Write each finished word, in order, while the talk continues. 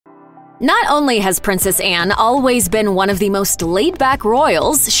Not only has Princess Anne always been one of the most laid-back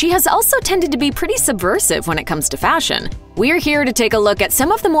royals, she has also tended to be pretty subversive when it comes to fashion. We're here to take a look at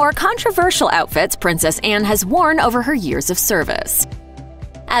some of the more controversial outfits Princess Anne has worn over her years of service.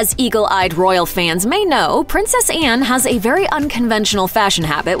 As eagle-eyed royal fans may know, Princess Anne has a very unconventional fashion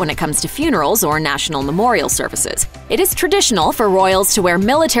habit when it comes to funerals or national memorial services. It is traditional for royals to wear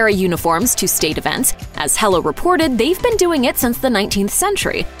military uniforms to state events. As Hello reported, they've been doing it since the 19th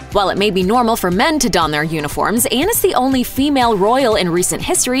century. While it may be normal for men to don their uniforms, Anne is the only female royal in recent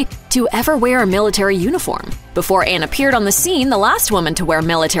history to ever wear a military uniform. Before Anne appeared on the scene, the last woman to wear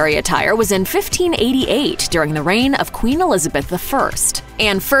military attire was in 1588 during the reign of Queen Elizabeth I.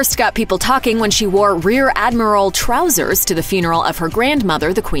 Anne first got people talking when she wore Rear Admiral trousers to the funeral of her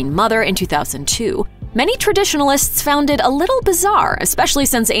grandmother, the Queen Mother, in 2002. Many traditionalists found it a little bizarre, especially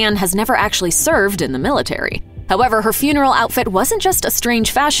since Anne has never actually served in the military. However, her funeral outfit wasn't just a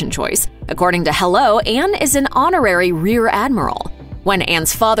strange fashion choice. According to Hello, Anne is an honorary Rear Admiral. When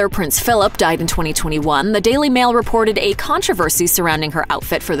Anne's father, Prince Philip, died in 2021, the Daily Mail reported a controversy surrounding her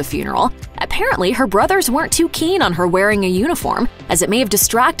outfit for the funeral. Apparently, her brothers weren't too keen on her wearing a uniform, as it may have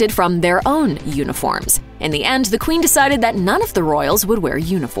distracted from their own uniforms. In the end, the Queen decided that none of the royals would wear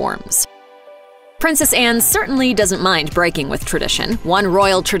uniforms. Princess Anne certainly doesn't mind breaking with tradition. One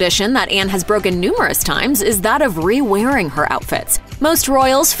royal tradition that Anne has broken numerous times is that of re-wearing her outfits. Most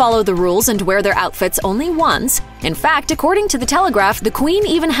royals follow the rules and wear their outfits only once. In fact, according to The Telegraph, the Queen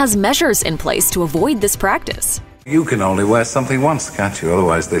even has measures in place to avoid this practice. You can only wear something once, can't you?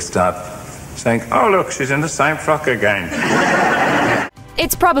 Otherwise they start saying, "Oh look, she's in the same frock again."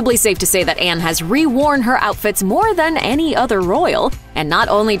 It's probably safe to say that Anne has re-worn her outfits more than any other royal. And not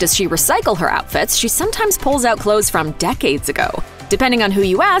only does she recycle her outfits, she sometimes pulls out clothes from decades ago. Depending on who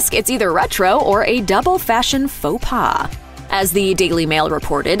you ask, it's either retro or a double fashion faux pas. As the Daily Mail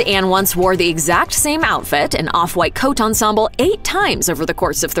reported, Anne once wore the exact same outfit, an off-white coat ensemble, 8 times over the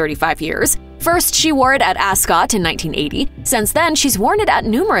course of 35 years. First, she wore it at Ascot in 1980. Since then, she's worn it at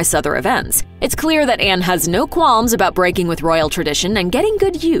numerous other events. It's clear that Anne has no qualms about breaking with royal tradition and getting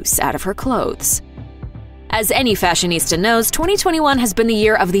good use out of her clothes. As any fashionista knows, 2021 has been the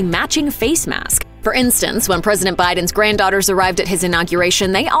year of the matching face mask. For instance, when President Biden's granddaughters arrived at his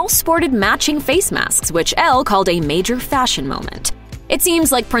inauguration, they all sported matching face masks, which Elle called a major fashion moment. It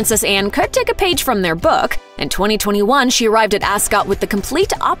seems like Princess Anne could take a page from their book. In 2021, she arrived at Ascot with the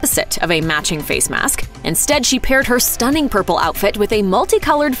complete opposite of a matching face mask. Instead, she paired her stunning purple outfit with a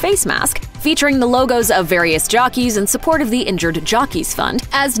multicolored face mask featuring the logos of various jockeys in support of the Injured Jockeys Fund,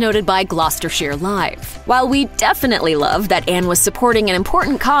 as noted by Gloucestershire Live. While we definitely love that Anne was supporting an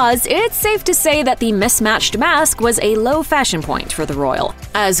important cause, it's safe to say that the mismatched mask was a low fashion point for the royal.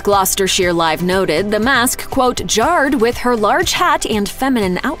 As Gloucestershire Live noted, the mask, quote, jarred with her large hat and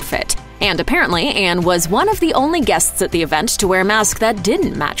feminine outfit. And apparently, Anne was one of the only guests at the event to wear a mask that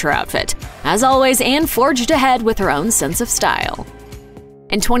didn't match her outfit. As always, Anne forged ahead with her own sense of style.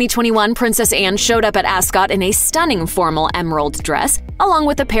 In 2021, Princess Anne showed up at Ascot in a stunning formal emerald dress, along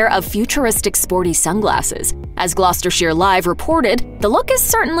with a pair of futuristic sporty sunglasses. As Gloucestershire Live reported, the look is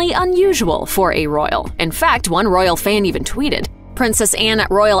certainly unusual for a royal. In fact, one royal fan even tweeted, "Princess Anne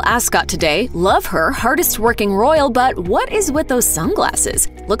at Royal Ascot today. Love her, hardest working royal, but what is with those sunglasses?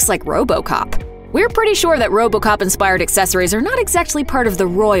 Looks like RoboCop." We're pretty sure that RoboCop-inspired accessories are not exactly part of the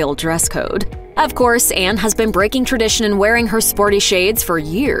royal dress code. Of course, Anne has been breaking tradition and wearing her sporty shades for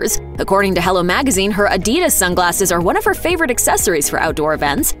years. According to Hello magazine, her Adidas sunglasses are one of her favorite accessories for outdoor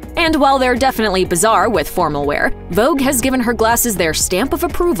events. And while they're definitely bizarre with formal wear, Vogue has given her glasses their stamp of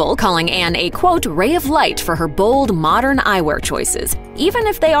approval, calling Anne a, quote, ray of light for her bold, modern eyewear choices, even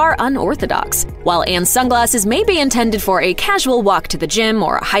if they are unorthodox. While Anne's sunglasses may be intended for a casual walk to the gym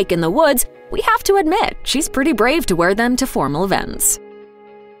or a hike in the woods, we have to admit she's pretty brave to wear them to formal events.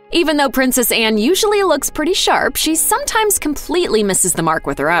 Even though Princess Anne usually looks pretty sharp, she sometimes completely misses the mark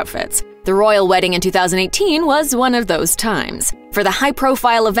with her outfits. The royal wedding in 2018 was one of those times. For the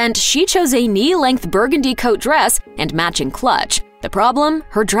high-profile event, she chose a knee-length burgundy coat dress and matching clutch. The problem?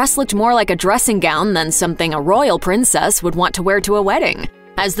 Her dress looked more like a dressing gown than something a royal princess would want to wear to a wedding.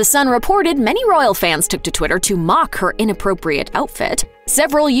 As The Sun reported, many royal fans took to Twitter to mock her inappropriate outfit.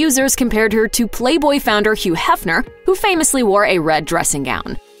 Several users compared her to Playboy founder Hugh Hefner, who famously wore a red dressing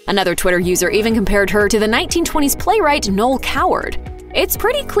gown. Another Twitter user even compared her to the 1920s playwright Noel Coward. It's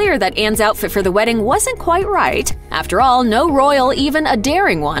pretty clear that Anne's outfit for the wedding wasn't quite right. After all, no royal, even a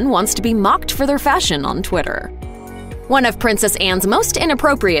daring one, wants to be mocked for their fashion on Twitter. One of Princess Anne's most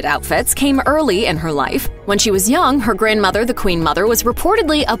inappropriate outfits came early in her life. When she was young, her grandmother, the Queen Mother, was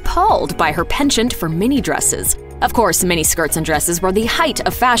reportedly appalled by her penchant for mini dresses. Of course, miniskirts and dresses were the height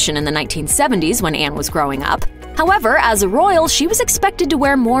of fashion in the 1970s when Anne was growing up. However, as a royal, she was expected to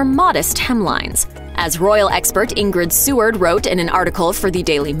wear more modest hemlines. As royal expert Ingrid Seward wrote in an article for the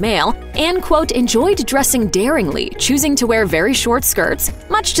Daily Mail, Anne, quote, enjoyed dressing daringly, choosing to wear very short skirts,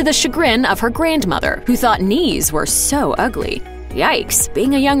 much to the chagrin of her grandmother, who thought knees were so ugly. Yikes,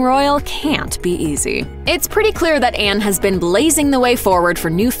 being a young royal can't be easy. It's pretty clear that Anne has been blazing the way forward for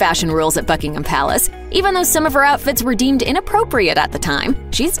new fashion rules at Buckingham Palace. Even though some of her outfits were deemed inappropriate at the time,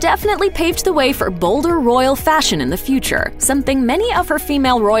 she's definitely paved the way for bolder royal fashion in the future, something many of her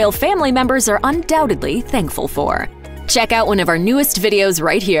female royal family members are undoubtedly thankful for. Check out one of our newest videos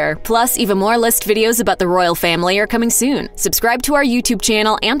right here. Plus, even more list videos about the royal family are coming soon. Subscribe to our YouTube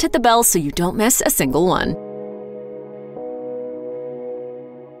channel and hit the bell so you don't miss a single one.